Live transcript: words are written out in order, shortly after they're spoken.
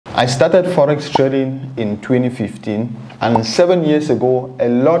I started Forex trading in 2015, and 7 years ago, a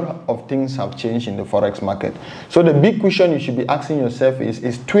lot of things have changed in the Forex market. So the big question you should be asking yourself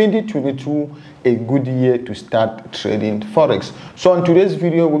is 2022 a good year to start trading Forex? So in today's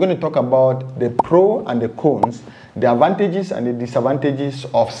video, we're going to talk about the pros and the cons, the advantages and the disadvantages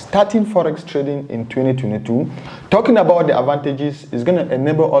of starting Forex trading in 2022. Talking about the advantages is going to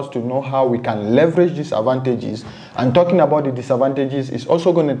enable us to know how we can leverage these advantages, and talking about the disadvantages is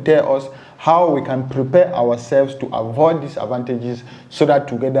also going to tell us how we can prepare ourselves to avoid these advantages so that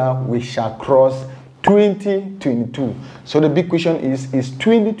together we shall cross 2022. So the big question is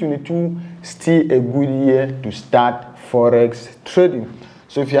 2022 still a good year to start Forex trading?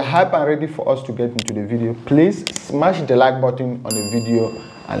 So if you're hype and ready for us to get into the video, please smash the like button on the video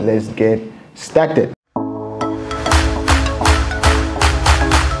and let's get started.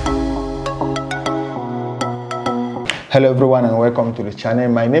 Hello everyone and welcome to the channel.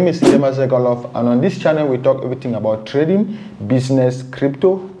 My name is Ndemazeah Godlove, and on this channel we talk everything about trading, business,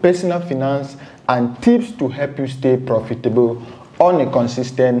 crypto, personal finance and tips to help you stay profitable on a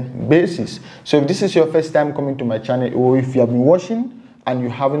consistent basis. So if this is your first time coming to my channel, or if you have been watching and you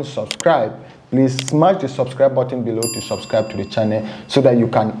haven't subscribed, please smash the subscribe button below to subscribe to the channel so that you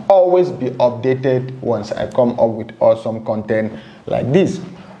can always be updated once I come up with awesome content like this.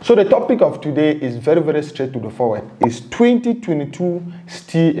 So the topic of today is very straight to the forward. Is 2022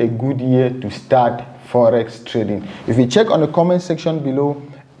 still a good year to start Forex trading? If you check on the comment section below,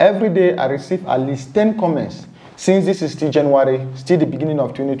 every day I receive at least 10 comments. Since this is still January, still the beginning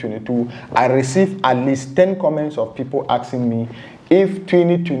of 2022, I receive at least 10 comments of people asking me if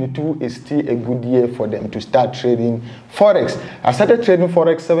 2022 is still a good year for them to start trading Forex. I started trading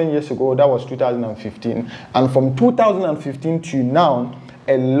Forex 7 years ago, that was 2015. And from 2015 to now,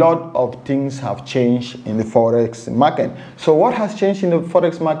 a lot of things have changed in the Forex market. So what has changed in the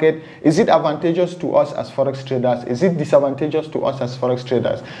Forex market? Is it advantageous to us as Forex traders? Is it disadvantageous to us as Forex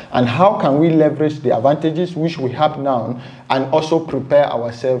traders? And how can we leverage the advantages which we have now and also prepare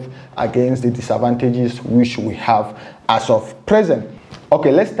ourselves against the disadvantages which we have as of present?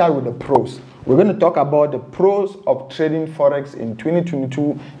 Okay, let's start with the pros. We're going to talk about the pros of trading Forex in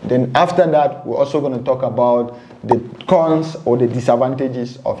 2022. Then after that, we're also going to talk about the cons or the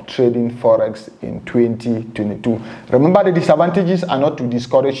disadvantages of trading Forex in 2022. Remember, the disadvantages are not to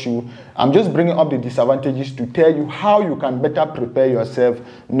discourage you. I'm just bringing up the disadvantages to tell you how you can better prepare yourself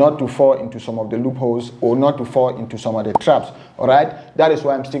not to fall into some of the loopholes or not to fall into some of the traps. All right, that is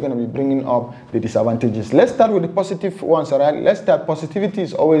why I'm still going to be bringing up the disadvantages. Let's start with the positive ones. All right, let's start. Positivity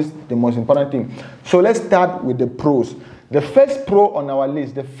is always the most important thing. So let's start with the pros. The first pro on our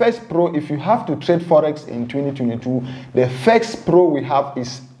list, the first pro, if you have to trade Forex in 2022, the first pro we have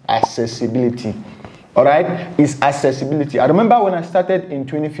is accessibility. All right, is accessibility. I remember when I started in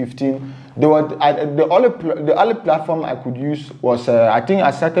 2015, the only platform I could use was I think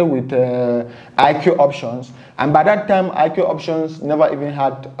I started with IQ Options, and by that time IQ Options never even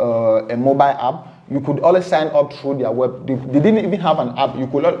had a mobile app. You could always sign up through their web. They didn't even have an app. You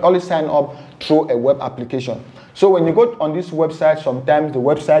could always sign up through a web application. So when you go on this website, sometimes the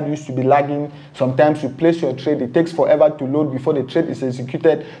website used to be lagging. Sometimes you place your trade, it takes forever to load before the trade is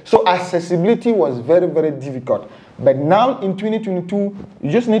executed. So accessibility was very difficult. But now in 2022, you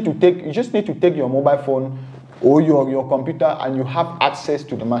just need to take your mobile phone or your computer and you have access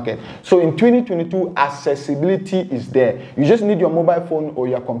to the market. So in 2022, accessibility is there. You just need your mobile phone or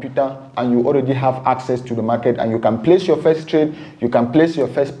your computer and you already have access to the market, and you can place your first trade, you can place your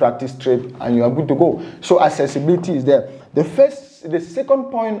first practice trade, and you are good to go. So accessibility is there. The second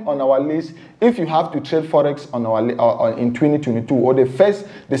point on our list, if you have to trade Forex in 2022, or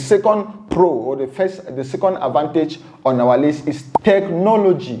the second pro or the second advantage on our list is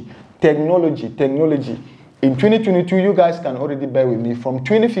technology. In 2022, you guys can already bear with me. From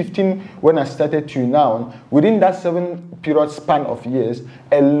 2015, when I started to now, within that 7-period span of years,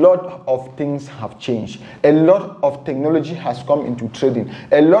 a lot of things have changed. A lot of technology has come into trading.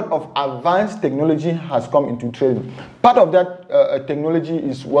 A lot of advanced technology has come into trading. Part of that technology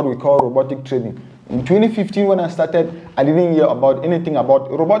is what we call robotic trading. In 2015, when I started, I didn't hear about anything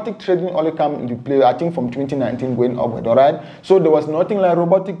about robotic trading. Only come into play, I think, from 2019 going upward. All right. So there was nothing like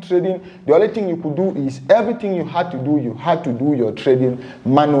robotic trading. The only thing you could do is everything you had to do your trading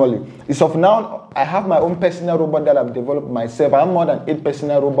manually. As of now, I have my own personal robot that I've developed myself. I have more than 8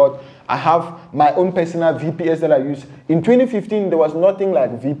 personal robots. I have my own personal VPS that I use. In 2015, there was nothing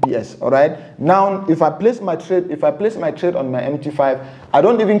like VPS. All right. Now, if I place my trade on my MT5, I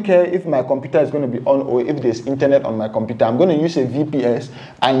don't even care if my computer is going to be on or if there's internet on my computer. I'm going to use a VPS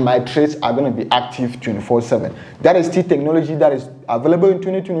and my trades are going to be active 24/7. That is still technology that is available in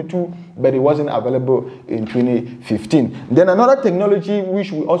 2022, but it wasn't available in 2015. Then another technology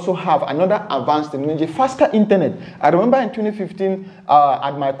which we also have, another advanced technology, faster internet. I remember in 2015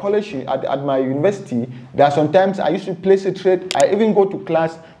 at my college, at my university, there are sometimes I used to place a trade. I even go to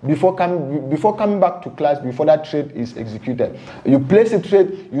class before coming back to class, before that trade is executed. You place a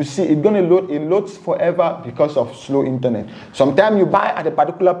trade, you see it's going to load. It loads forever because of slow internet. Sometimes you buy at a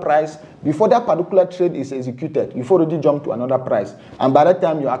particular price. Before that particular trade is executed, you've already jumped to another price, and by that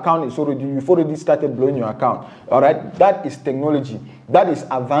time your account is you've already started blowing your account. All right, that is technology. That is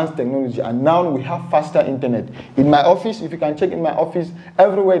advanced technology, and now we have faster internet. In my office, if you can check in my office,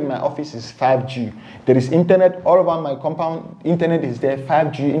 everywhere in my office is 5G. There is internet all over my compound. Internet is there,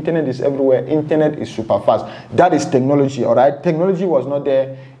 5G. Internet is everywhere. Internet is super fast. That is technology. All right, technology was not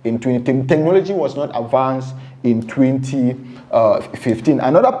there in 2010. Technology was not advanced in 2015.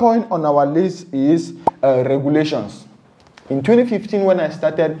 Another point on our list is regulations. In 2015, when I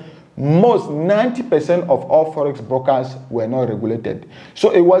started, most 90% of all Forex brokers were not regulated.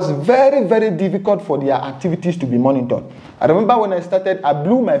 So it was very, very difficult for their activities to be monitored. I remember when I started, I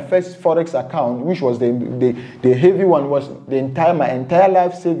blew my first Forex account, which was the heavy one, was my entire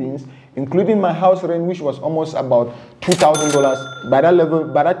life savings, including my house rent, which was almost about $2,000. By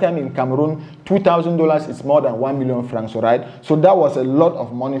that time in Cameroon, $2,000 is more than 1 million francs, all right? So that was a lot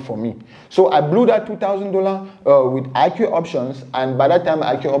of money for me. So I blew that $2,000 with IQ options, and by that time,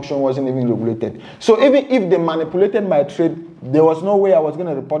 IQ option wasn't even regulated. So even if they manipulated my trade, there was no way I was going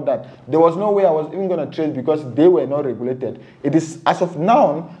to report that. There was no way I was even going to trade because they were not regulated. It is, as of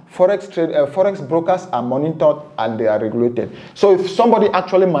now, Forex brokers are monitored and they are regulated. So if somebody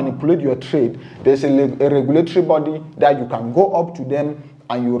actually manipulates your trade, there's a regulatory body that you can go up to them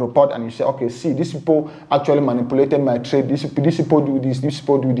and you report and you say, okay, see, these people actually manipulated my trade. These people do this, these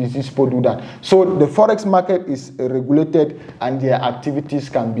people do this, these people do that. So the Forex market is regulated and their activities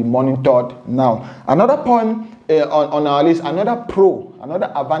can be monitored now. Another point on our list, another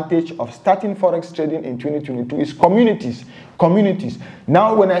advantage of starting Forex trading in 2022 is communities.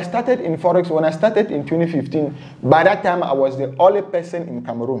 Now, when I started in Forex, when I started in 2015, by that time I was the only person in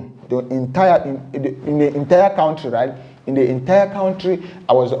Cameroon, in the entire country, right? In the entire country,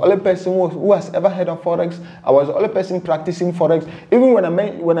 I was the only person who has ever heard of Forex. I was the only person practicing Forex. Even when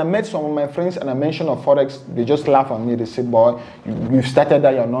I met some of my friends and I mentioned of Forex, they just laugh at me. They say, boy, you've started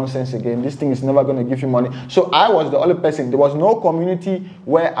that, your nonsense again. This thing is never going to give you money. So I was the only person. There was no community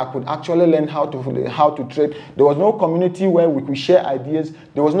where I could actually learn how to trade. There was no community where we could share ideas.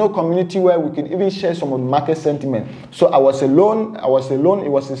 There was no community where we could even share some of the market sentiment. So I was alone. It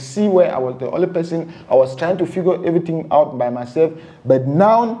was a sea where I was the only person. I was trying to figure everything out by myself. But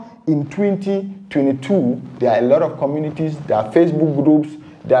now in 2022, there are a lot of communities. There are Facebook groups.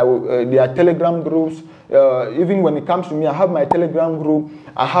 There are Telegram groups. Even when it comes to me, I have my Telegram group.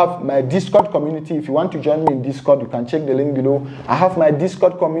 I have my Discord community. If you want to join me in Discord, you can check the link below. I have my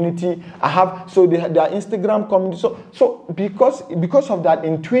Discord community. There are Instagram community. So because of that,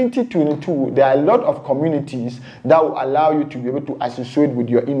 in 2022, there are a lot of communities that will allow you to be able to associate with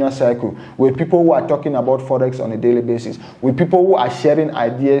your inner circle, with people who are talking about Forex on a daily basis, with people who are sharing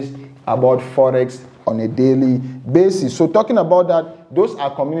ideas about Forex on a daily basis. So talking about that, those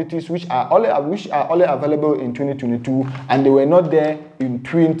are communities which are only available in 2022, and they were not there in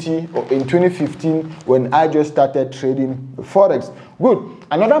 2015 when I just started trading Forex. Good.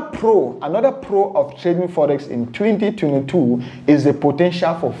 Another pro of trading Forex in 2022 is the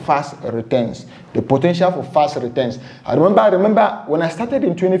potential for fast returns. The potential for fast returns. I remember when I started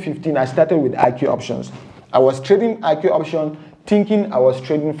in 2015, I started with IQ options. I was trading IQ options thinking I was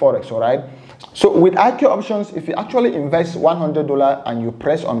trading Forex, all right? So with IQ options, if you actually invest $100 and you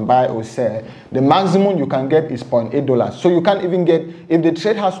press on buy or sell, the maximum you can get is $0.8. So you can't even get, if the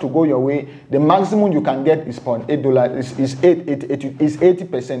trade has to go your way, the maximum you can get is $0.8, is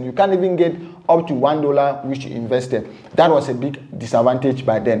 80%. You can't even get up to $1 which you invested. That was a big disadvantage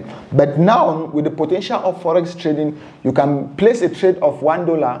by then. But now with the potential of Forex trading, you can place a trade of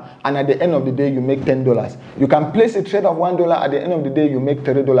 $1 and at the end of the day you make $10. You can place a trade of $1 at the end of the day you make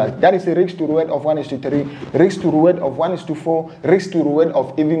 $30. That is a risk to reward of 1:3, risk to reward of 1:4, risk to reward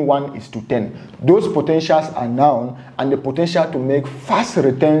of even 1:10. Those potentials are now, and the potential to make fast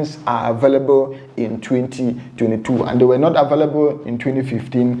returns are available in 2022, and they were not available in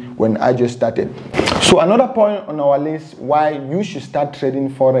 2015 when I just started. So another point on our list why you should start trading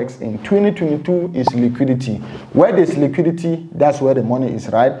Forex in 2022 is liquidity. Where there's liquidity, that's where the money is,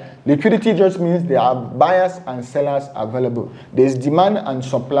 right? Liquidity just means there are buyers and sellers available. There's demand and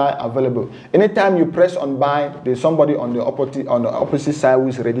supply available. Anytime you press on buy, there's somebody on the opposite side who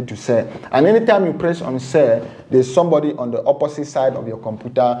is ready to sell. And anytime you press on sell, there's somebody on the opposite side of your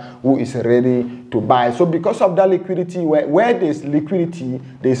computer who is ready to buy. So because of that liquidity, where there's liquidity,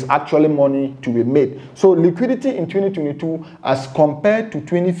 there's actually money to be made. So liquidity in 2022 as compared to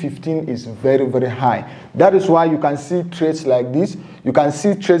 2015 is very, very high. That is why you can see trades like this. You can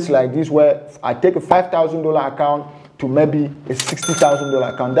see trades like this where I take a $5,000 account to maybe a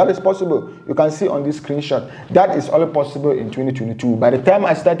 $60,000 account. That is possible. You can see on this screenshot. That is only possible in 2022. By the time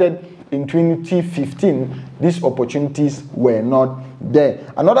I started in 2015, these opportunities were not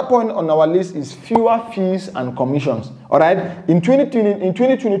there. Another point on our list is fewer fees and commissions. All right, in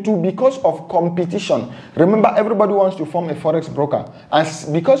 2022, because of competition, remember everybody wants to form a forex broker,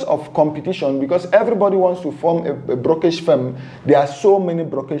 and because of competition, because everybody wants to form a brokerage firm, there are so many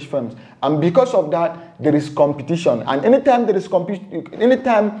brokerage firms, and because of that, there is competition. And anytime there is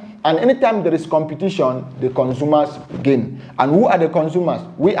anytime there is competition, the consumers gain. And who are the consumers?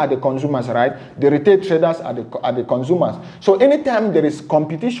 We are the consumers, right? The retail traders are the consumers. So anytime there is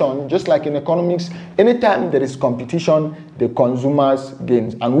competition, just like in economics, anytime there is competition, the consumers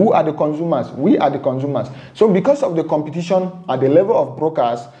gains. And who are the consumers? We are the consumers. So because of the competition at the level of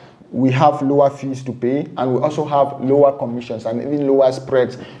brokers, we have lower fees to pay, and we also have lower commissions and even lower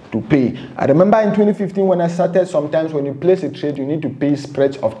spreads to pay. I remember in 2015 when I started, sometimes when you place a trade, you need to pay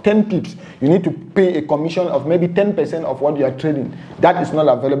spreads of 10 pips. You need to pay a commission of maybe 10% of what you are trading. That is not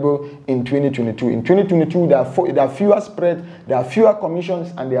available in 2022. In 2022, there are fewer spreads, there are fewer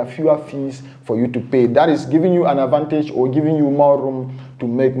commissions, and there are fewer fees for you to pay. That is giving you an advantage or giving you more room to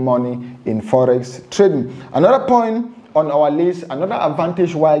make money in forex trading. Another point on our list, another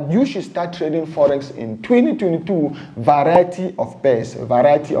advantage why you should start trading forex in 2022, variety of pairs.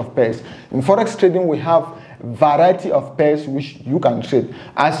 Variety of pairs. In forex trading, we have variety of pairs which you can trade.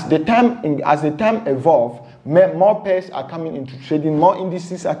 As the time evolves, more pairs are coming into trading, more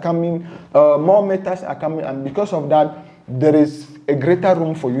indices are coming, more metas are coming, and because of that, there is a greater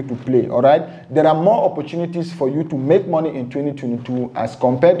room for you to play. All right, there are more opportunities for you to make money in 2022 as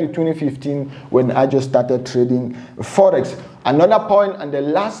compared to 2015 when I just started trading forex. Another point, and the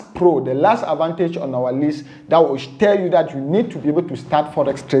last advantage on our list that will tell you that you need to be able to start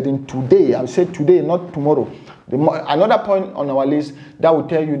forex trading today. I will say today, not tomorrow. Another point on our list that will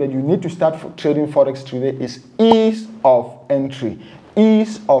tell you that you need to start trading forex today is ease of entry.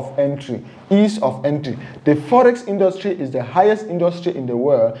 Ease of entry. Ease of entry. The forex industry is the highest industry in the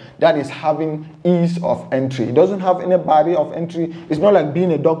world that is having ease of entry. It doesn't have any barrier of entry. It's not like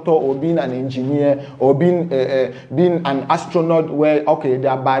being a doctor or being an engineer or being an astronaut where, okay,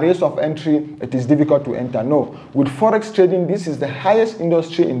 there are barriers of entry. It is difficult to enter. No. With forex trading, this is the highest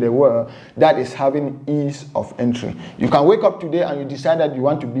industry in the world that is having ease of entry. You can wake up today and you decide that you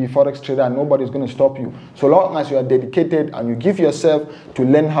want to be a forex trader and nobody's going to stop you. So long as you are dedicated and you give yourself to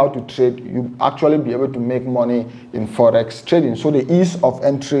learn how to trade, you actually be able to make money in forex trading. So the ease of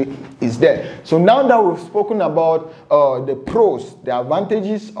entry is there. So now that we've spoken about the pros, the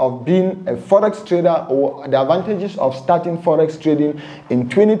advantages of being a forex trader, or the advantages of starting forex trading in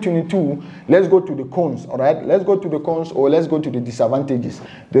 2022, let's go to the cons. All right, let's go to the cons, or let's go to the disadvantages.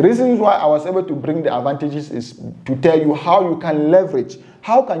 The reasons why I was able to bring the advantages is to tell you how you can leverage.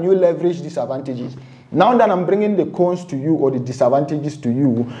 How can you leverage these advantages? Now that I'm bringing the cons to you or the disadvantages to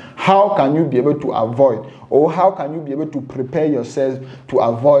you, how can you be able to avoid, or how can you be able to prepare yourself to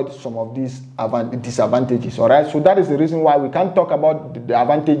avoid some of these disadvantages? All right, so that is the reason why we can't talk about the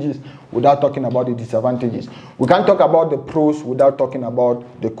advantages without talking about the disadvantages. We can't talk about the pros without talking about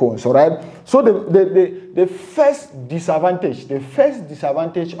the cons. All right, so the first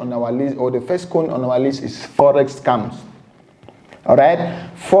disadvantage on our list, or the first con on our list, is forex scams. All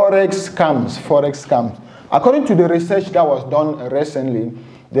right, forex scams. According to the research that was done recently,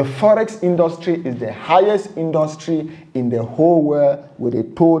 the forex industry is the highest industry in the whole world with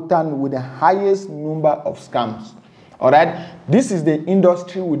the highest number of scams. All right, this is the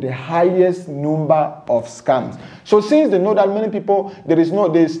industry with the highest number of scams. So since they know that many people,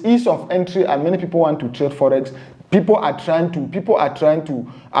 there's ease of entry and many people want to trade forex, people are trying to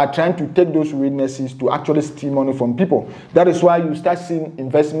take those witnesses to actually steal money from people. That is why you start seeing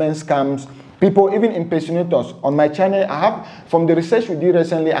investment scams. People, even impersonators. On my channel, I have, from the research we did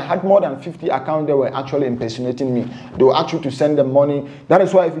recently, I had more than 50 accounts that were actually impersonating me. They were actually to send them money. That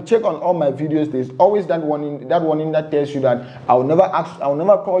is why if you check on all my videos, there's always that warning that tells you that I will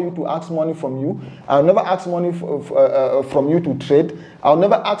never call you to ask money from you. I will never ask money from you to trade. I will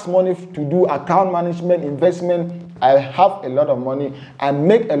never ask money to do account management, investment, I have a lot of money. I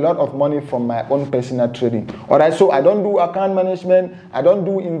make a lot of money from my own personal trading. All right, so I don't do account management. I don't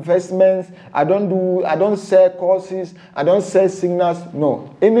do investments. I don't sell courses. I don't sell signals.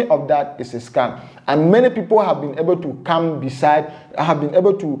 No, any of that is a scam. And many people have been able to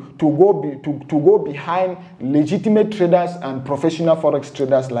go behind legitimate traders and professional forex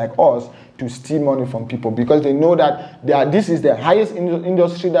traders like us to steal money from people, because they know that this is the highest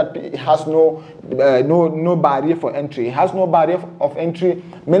industry that has no barrier for entry. It has no barrier of entry.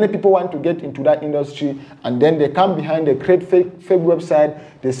 Many people want to get into that industry, and then they come behind, they create fake website,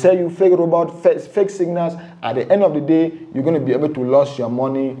 they sell you fake robot, fake signals. At the end of the day, you're going to be able to lose your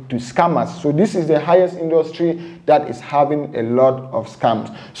money to scammers. So this is the highest industry that is having a lot of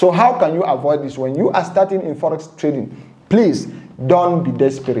scams. So how can you avoid this? When you are starting in forex trading, please don't be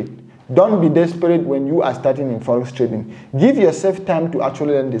desperate. Don't be desperate when you are starting in forex trading. Give yourself time to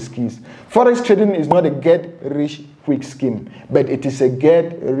actually learn the skills. Forex trading is not a get-rich-quick scheme, but it is a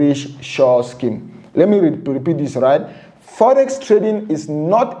get-rich-sure scheme. Let me repeat this, right? Forex trading is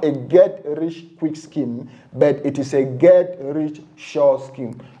not a get-rich-quick scheme, but it is a get-rich-sure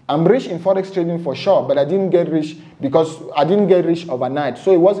scheme. I'm rich in forex trading for sure, but I didn't get rich because I didn't get rich overnight.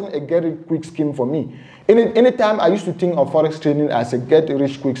 So it wasn't a get-rich-quick scheme for me. Anytime I used to think of forex trading as a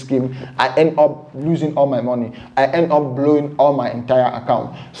get-rich-quick scheme, I end up losing all my money. I end up blowing all my entire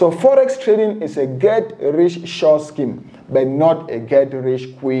account. So forex trading is a get-rich-sure scheme, but not a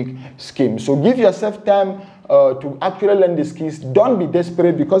get-rich-quick scheme. So give yourself time to actually learn the skills. Don't be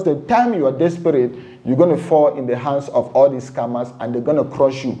desperate, because the time you are desperate, you're going to fall in the hands of all these scammers, and they're going to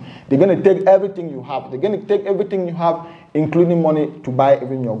crush you. They're going to take everything you have. They're going to take everything you have, including money to buy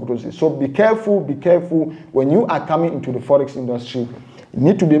even your groceries. So be careful when you are coming into the forex industry. You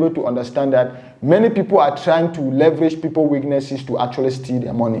need to be able to understand that many people are trying to leverage people's weaknesses to actually steal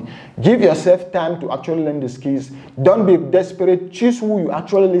their money. Give yourself time to actually learn the skills. Don't be desperate. Choose who you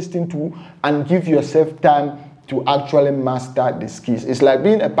actually listen to, and give yourself time to actually master the skills. It's like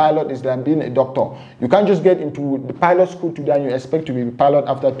being a pilot, it's like being a doctor. You can't just get into the pilot school today and you expect to be a pilot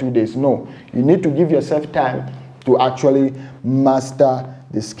after 2 days. No, you need to give yourself time to actually master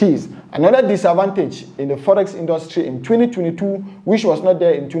the skills. Another disadvantage in the forex industry in 2022, which was not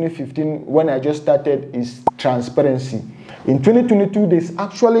there in 2015 when I just started, is transparency. In 2022, there's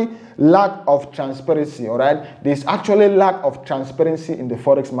actually lack of transparency, all right? There's actually lack of transparency in the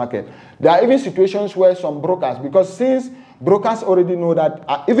forex market. There are even situations where some brokers, because since brokers already know that,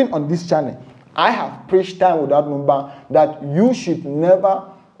 even on this channel, I have preached time without number that you should never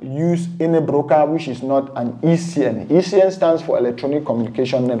use any broker which is not an ECN. ECN stands for Electronic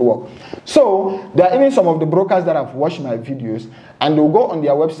Communication Network. So there are even some of the brokers that have watched my videos, and they'll go on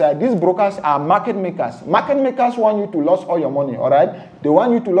their website. These brokers are market makers. Market makers want you to lose all your money, all right? They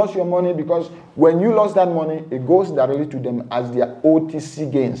want you to lose your money, because when you lose that money, it goes directly to them as their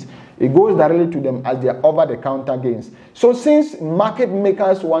OTC gains. It goes directly to them as their over-the-counter gains. So since market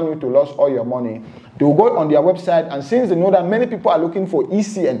makers want you to lose all your money, they will go on their website, and since they know that many people are looking for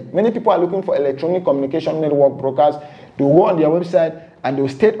ECN, many people are looking for Electronic Communication Network brokers, they will go on their website and they will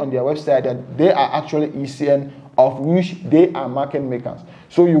state on their website that they are actually ECN, of which they are market makers.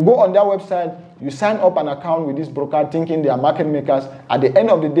 So you go on their website, you sign up an account with this broker thinking they are market makers. At the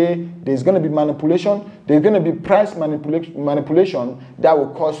end of the day, there's going to be manipulation. There's going to be price manipulation that will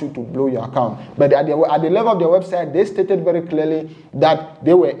cause you to blow your account. But at the level of their website, they stated very clearly that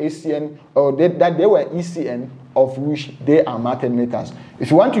they were ACN, or that they were ECN, of which they are market makers. If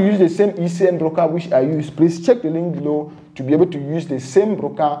you want to use the same ECN broker which I use, please check the link below to be able to use the same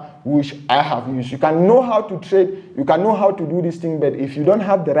broker which I have used. You can know how to trade, you can know how to do this thing, but if you don't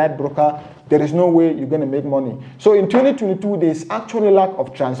have the right broker, there is no way you're going to make money. So in 2022, there's actually lack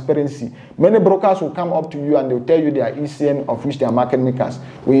of transparency. Many brokers will come up to you and they'll tell you they are ECN, of which they are market makers.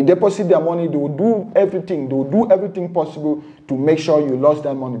 When you deposit their money, they will do everything possible to make sure you lost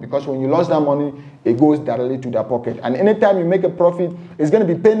that money, because when you lost that money, it goes directly to their pocket. And anytime you make a profit, it's going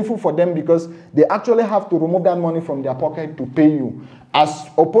to be painful for them, because they actually have to remove that money from their pocket to pay you. As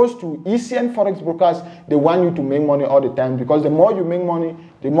opposed to ECN forex brokers, they want you to make money all the time, because the more you make money,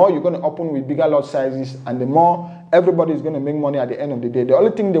 the more you're going to open with bigger lot sizes, and the more everybody is going to make money at the end of the day. The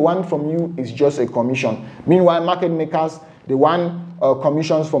only thing they want from you is just a commission. Meanwhile, market makers, they want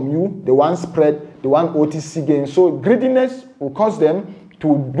commissions from you, they want spread, they want OTC gains. So greediness will cause them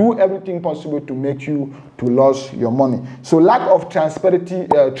to do everything possible to make you to lose your money. So lack of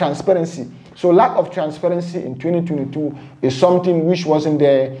transparency. So lack of transparency in 2022 is something which wasn't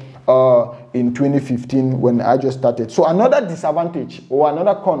there in 2015 when I just started. So another disadvantage or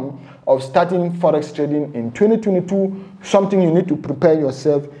another con of starting forex trading in 2022, something you need to prepare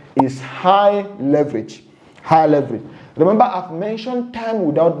yourself, is high leverage. Higher leverage. Remember, I've mentioned time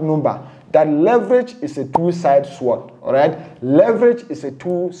without number that leverage is a two-sided sword. All right, leverage is a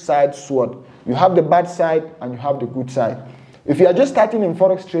two-sided sword. You have the bad side and you have the good side. If you are just starting in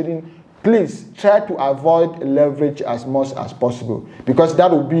forex trading, please try to avoid leverage as much as possible, because that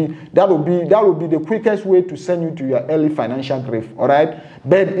will be the quickest way to send you to your early financial grave. All right.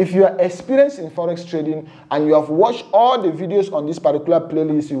 But if you are experienced in forex trading and you have watched all the videos on this particular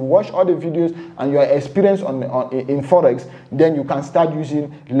playlist, you watch all the videos and you are experienced in forex, then you can start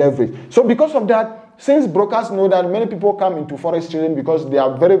using leverage. So because of that, since brokers know that many people come into forex trading because they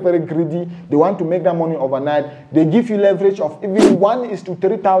are very, very greedy, they want to make that money overnight, they give you leverage of even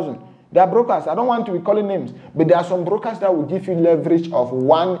 1:3,000. There are brokers, I don't want to be calling names, but there are some brokers that will give you leverage of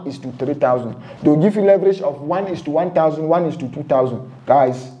 1:3,000. They will give you leverage of 1:1,000, 1:2,000.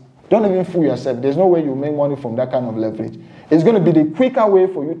 Guys, don't even fool yourself. There's no way you make money from that kind of leverage. It's going to be the quicker way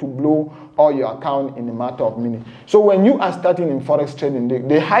for you to blow all your account in a matter of minutes. So when you are starting in forex trading,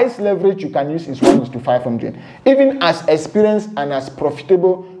 the highest leverage you can use is 1:500. Even as experienced and as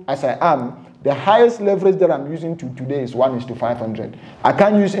profitable as I am, the highest leverage that I'm using today is 1:500. I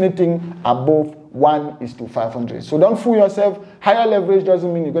can't use anything above 1:500. So don't fool yourself. Higher leverage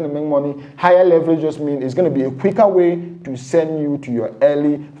doesn't mean you're going to make money. Higher leverage just means it's going to be a quicker way to send you to your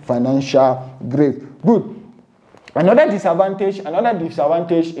early financial grave. Good. Another disadvantage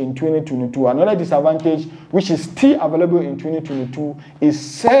in 2022, another disadvantage which is still available in 2022 is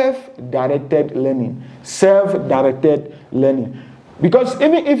self-directed learning. Self-directed learning. Because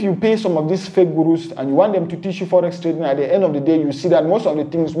even if you pay some of these fake gurus and you want them to teach you forex trading, at the end of the day, you see that most of the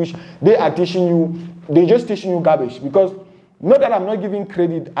things which they are teaching you, they're just teaching you garbage. Because not that I'm not giving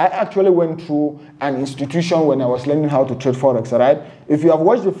credit, I actually went through an institution when I was learning how to trade forex, all right? If you have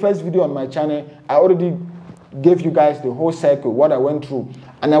watched the first video on my channel, I already gave you guys the whole cycle, what I went through.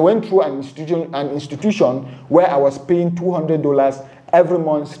 And I went through an institution where I was paying $200 every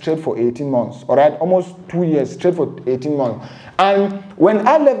month straight for 18 months, all right? Almost 2 years straight for 18 months. And when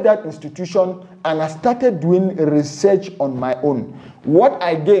I left that institution and I started doing research on my own, what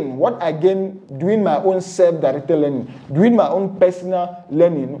I gained doing my own self-directed learning, doing my own personal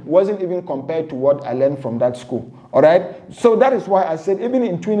learning wasn't even compared to what I learned from that school. All right. So that is why I said, even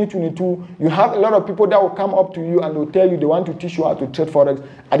in 2022, you have a lot of people that will come up to you and they'll tell you they want to teach you how to trade forex.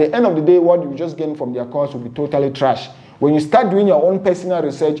 At the end of the day, what you just gain from their course will be totally trash. When you start doing your own personal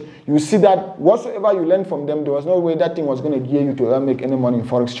research, you see that whatsoever you learn from them, there was no way that thing was going to gear you to make any money in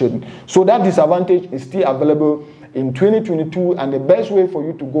forex trading. So that disadvantage is still available in 2022, and the best way for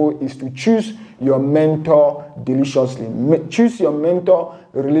you to go is to choose your mentor deliciously. Choose your mentor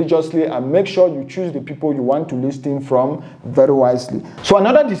religiously and make sure you choose the people you want to listen from very wisely. So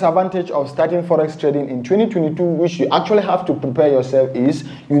another disadvantage of starting forex trading in 2022, which you actually have to prepare yourself, is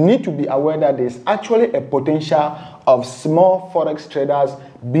you need to be aware that there's actually a potential of small forex traders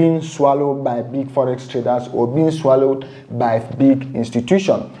being swallowed by big forex traders or being swallowed by big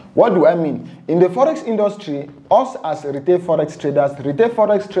institutions. What do I mean? In the forex industry, us as retail forex traders,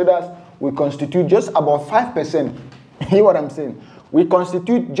 we constitute just about 5%. Hear what I'm saying? We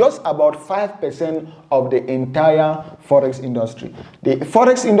constitute just about 5% of the entire forex industry. The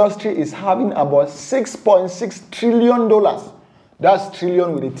forex industry is having about $6.6 trillion. That's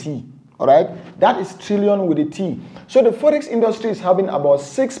trillion with a T. All right, that is trillion with a T. So the forex industry is having about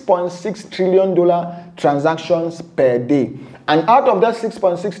 $6.6 trillion transactions per day. And out of that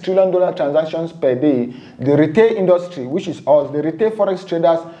 $6.6 trillion transactions per day, the retail industry, which is us, the retail forex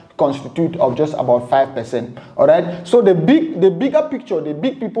traders, constitute of just about 5%. All right. So the bigger picture, the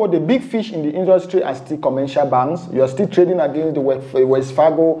big people, the big fish in the industry are still commercial banks. You are still trading against the West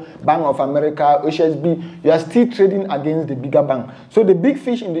Fargo, Bank of America, HSB. You are still trading against the bigger bank. So the big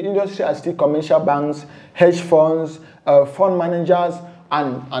fish in the industry are still commercial banks, hedge funds, fund managers,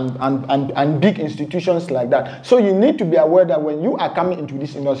 and big institutions like that. So you need to be aware that when you are coming into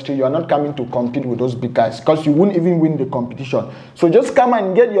this industry, you are not coming to compete with those big guys, because you won't even win the competition. So just come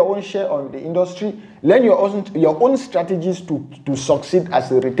and get your own share of the industry. Learn your own strategies to succeed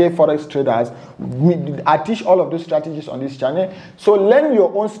as a retail forex traders. I teach all of those strategies on this channel. So learn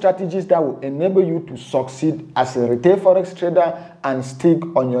your own strategies that will enable you to succeed as a retail forex trader and stick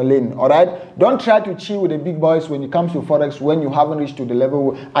on your lane. All right. Don't try to chill with the big boys when it comes to forex when you haven't reached to the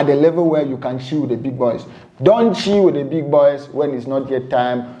level where you can chill with the big boys. Don't chill with the big boys when it's not yet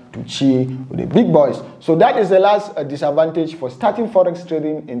time to chill with the big boys. So that is the last disadvantage for starting forex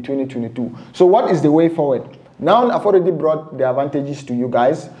trading in 2022. So what is the way forward? Now I've already brought the advantages to you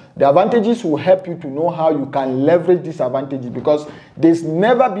guys. The advantages will help you to know how you can leverage these advantages, because there's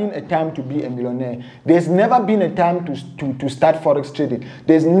never been a time to be a millionaire. There's never been a time to start Forex trading.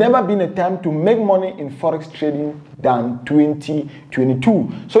 There's never been a time to make money in Forex trading than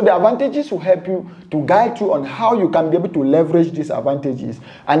 2022. So the advantages will help you to guide you on how you can be able to leverage these advantages.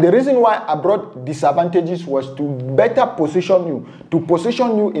 And the reason why I brought disadvantages was to better position you, to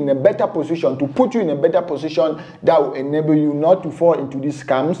position you in a better position, to put you in a better position that will enable you not to fall into these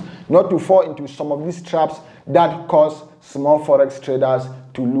scams, not to fall into some of these traps that cause small Forex traders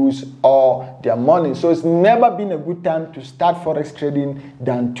to lose all their money. So it's never been a good time to start Forex trading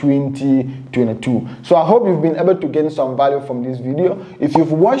than 2022. So I hope you've been able to gain some value from this video. If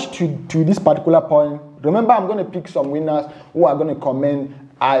you've watched to this particular point, remember I'm going to pick some winners who are going to comment,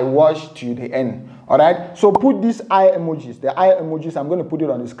 I watched to the end. All right, so put these eye emojis, the eye emojis, I'm going to put it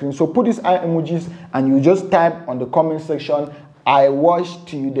on the screen. So put these eye emojis and you just type on the comment section, I watched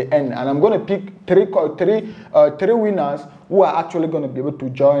to the end, and I'm going to pick three winners who are actually going to be able to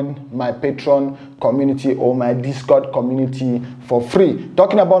join my Patreon community or my Discord community for free.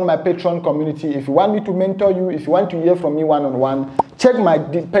 Talking about my Patreon community, if you want me to mentor you, if you want to hear from me one-on-one, check my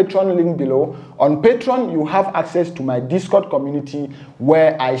Patreon link below. On Patreon, you have access to my Discord community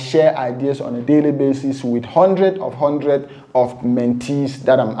where I share ideas on a daily basis with hundreds of mentees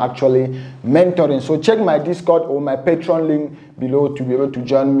that I'm actually mentoring. So check my Discord or my Patreon link below to be able to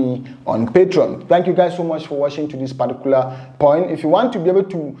join me on Patreon. Thank you guys so much for watching to this particular point. If you want to be able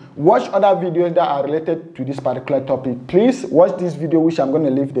to watch other videos that are related to this particular topic, please watch this video, which I'm going to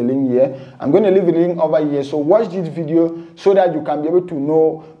leave the link here. I'm going to leave the link over here. So watch this video so that you can be able to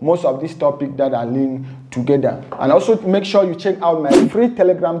know most of these topics that are linked together. And also make sure you check out my free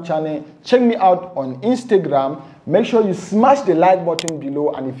Telegram channel. Check me out on Instagram. Make sure you smash the like button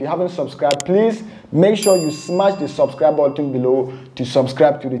below, and if you haven't subscribed, please make sure you smash the subscribe button below to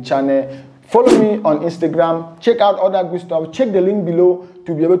subscribe to the channel. Follow me on Instagram, check out other good stuff, check the link below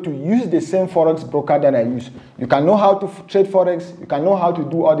to be able to use the same Forex broker that I use. You can know how to trade Forex, you can know how to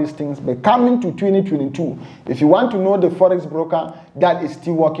do all these things, but coming to 2022, if you want to know the Forex broker that is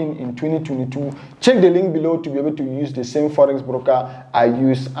still working in 2022, check the link below to be able to use the same Forex broker I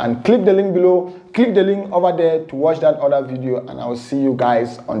use, and click the link below, click the link over there to watch that other video, and I will see you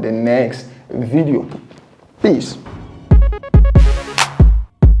guys on the next video. Peace.